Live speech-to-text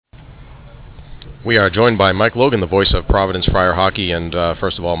We are joined by Mike Logan, the voice of Providence Friar Hockey. And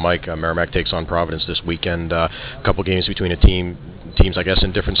first of all, Mike, Merrimack takes on Providence this weekend. A couple games between teams, I guess,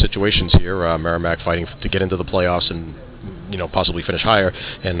 in different situations here. Merrimack fighting to get into the playoffs and possibly finish higher.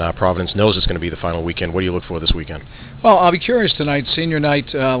 And Providence knows it's going to be the final weekend. What do you look for this weekend? Well, I'll be curious tonight. Senior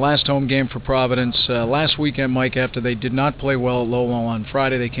night, last home game for Providence. Last weekend, Mike, after they did not play well at Lowell on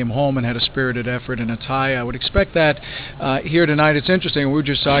Friday, they came home and had a spirited effort and a tie. I would expect that here tonight. It's interesting. We were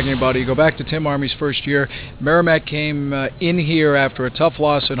just talking about it. You go back to Tim Armey's first year. Merrimack came in here after a tough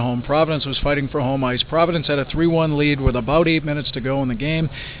loss at home. Providence was fighting for home ice. Providence had a 3-1 lead with about 8 minutes to go in the game.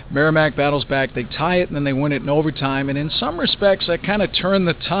 Merrimack battles back. They tie it, and then they win it in overtime. And in some respects, that kind of turned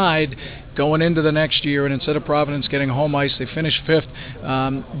the tide going into the next year, and instead of Providence getting home ice, they finished fifth.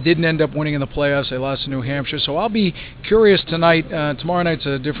 Didn't end up winning in the playoffs. They lost to New Hampshire. So I'll be curious tonight. Tomorrow night's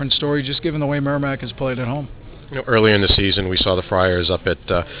a different story, just given the way Merrimack has played at home. Earlier in the season, we saw the Friars up at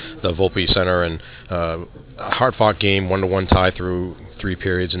the Volpe Center, and a hard-fought game, 1-1 tie through 3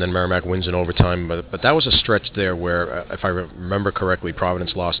 periods, and then Merrimack wins in overtime. But that was a stretch there where, if I remember correctly,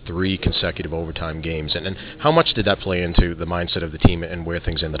 Providence lost 3 consecutive overtime games. And how much did that play into the mindset of the team and where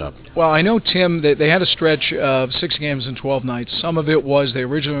things ended up? Well, I know, Tim, that they had a stretch of 6 games in 12 nights. Some of it was they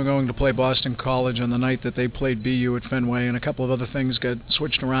originally were going to play Boston College on the night that they played BU at Fenway, and a couple of other things got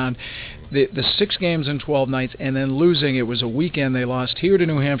switched around. The 6 games in 12 nights, and then losing, it was a weekend. They lost here to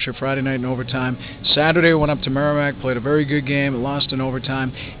New Hampshire Friday night in overtime. Saturday went up to Merrimack, played a very good game, lost in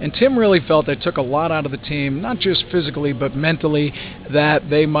overtime. And Tim really felt that took a lot out of the team, not just physically but mentally, that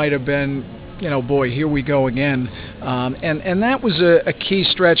they might have been, boy, here we go again. And that was a key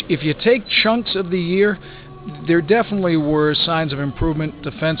stretch. If you take chunks of the year, there definitely were signs of improvement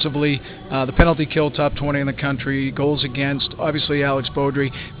defensively. The penalty kill, top 20 in the country, goals against, obviously Alex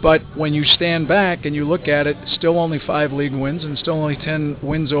Beaudry. But when you stand back and you look at it, still only 5 league wins and still only 10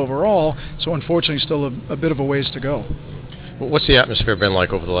 wins overall. So unfortunately, still a bit of a ways to go. What's the atmosphere been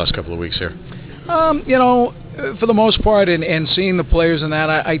like over the last couple of weeks here? For the most part, and seeing the players and that,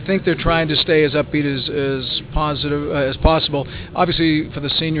 I think they're trying to stay as upbeat as positive as possible. Obviously, for the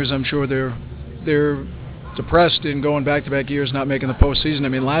seniors, I'm sure they're depressed in going back-to-back years not making the postseason. I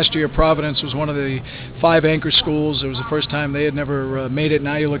mean, last year Providence was one of the 5 anchor schools. It was the first time they had never made it.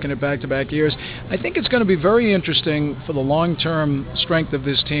 Now you're looking at back-to-back years. I think it's going to be very interesting for the long-term strength of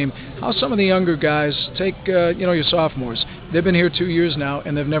this team, how some of the younger guys take, your sophomores. They've been here 2 years now,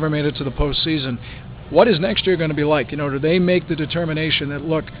 and they've never made it to the postseason. What is next year going to be like? Do they make the determination that,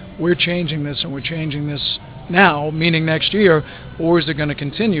 look, we're changing this and we're changing this now, meaning next year, or is it going to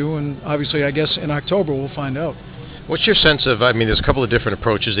continue? And obviously, I guess in October we'll find out. What's your sense of, there's a couple of different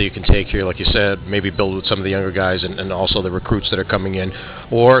approaches that you can take here, like you said, maybe build with some of the younger guys and also the recruits that are coming in,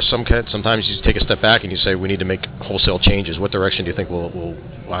 or sometimes you take a step back and you say we need to make wholesale changes. What direction do you think will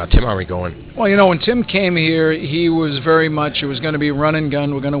Tim Armey go in? Well, when Tim came here, he was very much, it was going to be run and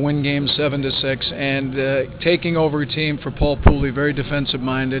gun, we're going to win games 7-6, and taking over a team for Paul Pooley, very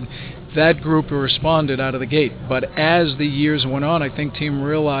defensive-minded. That group responded out of the gate. But as the years went on, I think team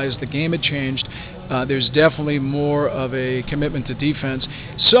realized the game had changed. There's definitely more of a commitment to defense.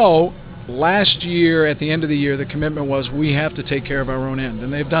 So last year, at the end of the year, the commitment was we have to take care of our own end,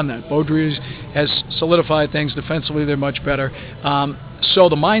 and they've done that. Beaudry has solidified things. Defensively, they're much better. So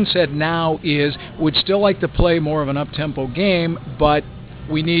the mindset now is we'd still like to play more of an up-tempo game, but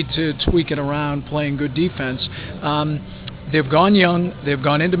we need to tweak it around playing good defense. They've gone young. They've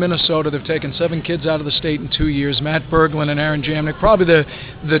gone into Minnesota. They've taken 7 kids out of the state in 2 years. Matt Berglund and Aaron Jamnick, probably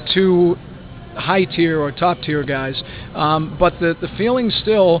the 2 high-tier or top-tier guys. But the feeling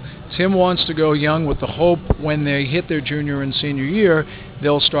still, Tim wants to go young with the hope when they hit their junior and senior year,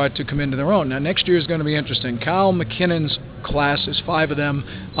 they'll start to come into their own. Now, next year is going to be interesting. Kyle McKinnon's class is 5 of them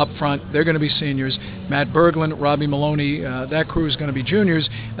up front. They're going to be seniors. Matt Berglund, Robbie Maloney, that crew is going to be juniors.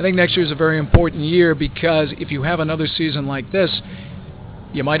 I think next year is a very important year because if you have another season like this,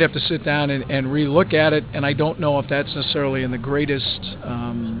 you might have to sit down and re-look at it, and I don't know if that's necessarily in the greatest,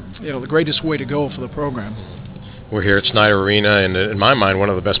 the greatest way to go for the program. We're here at Snyder Arena, and in my mind, one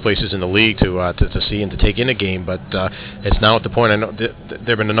of the best places in the league to see and to take in a game. But it's now at the point. I know there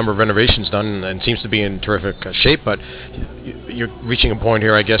have been a number of renovations done, and seems to be in terrific shape. But you're reaching a point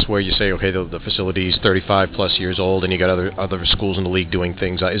here, I guess, where you say, okay, the facility is 35 plus years old, and you got other schools in the league doing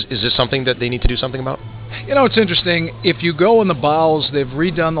things. Is this something that they need to do something about? It's interesting. If you go in the bowels, they've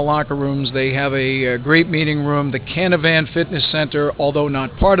redone the locker rooms. They have a great meeting room. The Canavan Fitness Center, although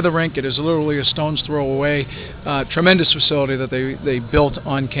not part of the rink, it is literally a stone's throw away. Tremendous facility that they built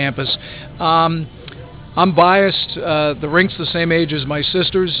on campus. I'm biased. The rink's the same age as my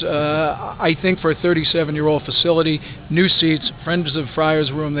sister's. I think for a 37-year-old facility, new seats, Friends of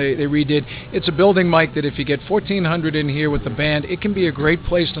Friars Room they redid. It's a building, Mike, that if you get 1,400 in here with the band, it can be a great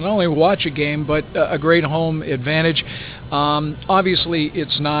place to not only watch a game, but a great home advantage. Obviously,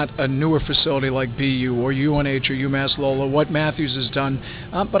 it's not a newer facility like BU or UNH or UMass Lowell, what Matthews has done.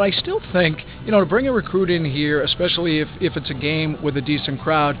 But I still think, to bring a recruit in here, especially if it's a game with a decent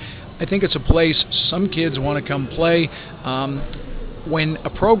crowd, I think it's a place some kids want to come play. When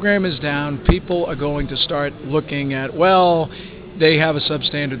a program is down, people are going to start looking at, well, they have a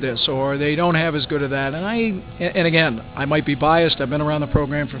substandard this, or they don't have as good of that. And again, I might be biased. I've been around the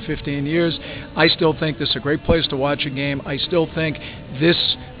program for 15 years. I still think this is a great place to watch a game. I still think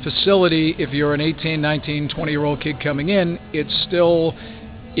this facility, if you're an 18, 19, 20-year-old kid coming in,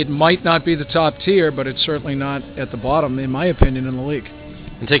 it might not be the top tier, but it's certainly not at the bottom, in my opinion, in the league.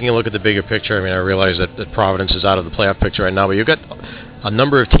 And taking a look at the bigger picture, I realize that Providence is out of the playoff picture right now, but you've got a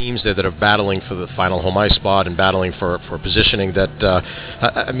number of teams there that are battling for the final home ice spot and battling for positioning that,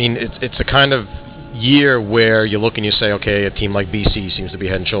 it's a kind of year where you look and you say, okay, a team like BC seems to be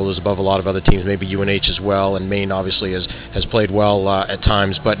head and shoulders above a lot of other teams, maybe UNH as well, and Maine obviously has played well at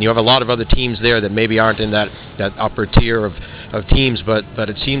times, but you have a lot of other teams there that maybe aren't in that upper tier of teams, but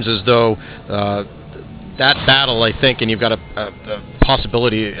it seems as though that battle, I think, and you've got a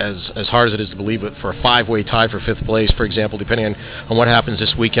possibility, as hard as it is to believe it, for a 5-way tie for 5th place, for example, depending on what happens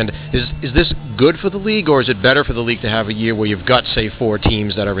this weekend. Is this good for the league, or is it better for the league to have a year where you've got, say, 4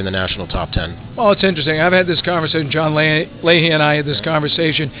 teams that are in the national top 10? Well, it's interesting. I've had this conversation. John Leahy and I had this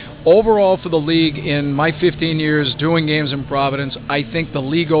conversation. Overall for the league, in my 15 years doing games in Providence, I think the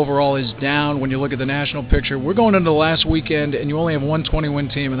league overall is down when you look at the national picture. We're going into the last weekend, and you only have one 20-win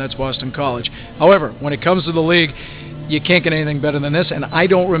team, and that's Boston College. However, when it comes to the league, you can't get anything better than this, and I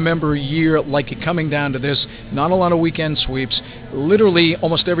don't remember a year like it coming down to this. Not a lot of weekend sweeps. Literally,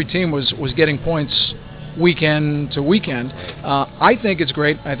 almost every team was getting points weekend to weekend. I think it's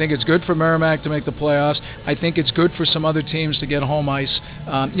great. I think it's good for Merrimack to make the playoffs. I think it's good for some other teams to get home ice.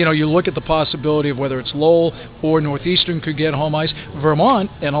 You look at the possibility of whether it's Lowell or Northeastern could get home ice.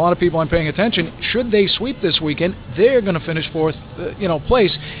 Vermont, and a lot of people aren't paying attention, should they sweep this weekend, they're going to finish 4th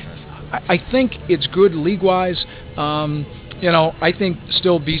place. I think it's good league-wise. I think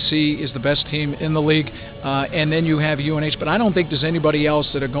still BC is the best team in the league, and then you have UNH, but I don't think there's anybody else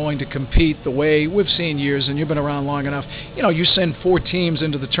that are going to compete the way we've seen years, and you've been around long enough. You send 4 teams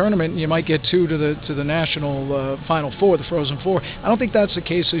into the tournament, and you might get 2 to the national Final Four, the Frozen Four. I don't think that's the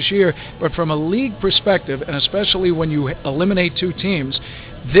case this year, but from a league perspective, and especially when you eliminate 2 teams,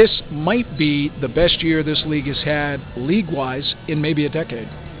 this might be the best year this league has had league-wise in maybe a decade.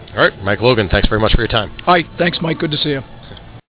 All right, Mike Logan, thanks very much for your time. All right, thanks, Mike. Good to see you.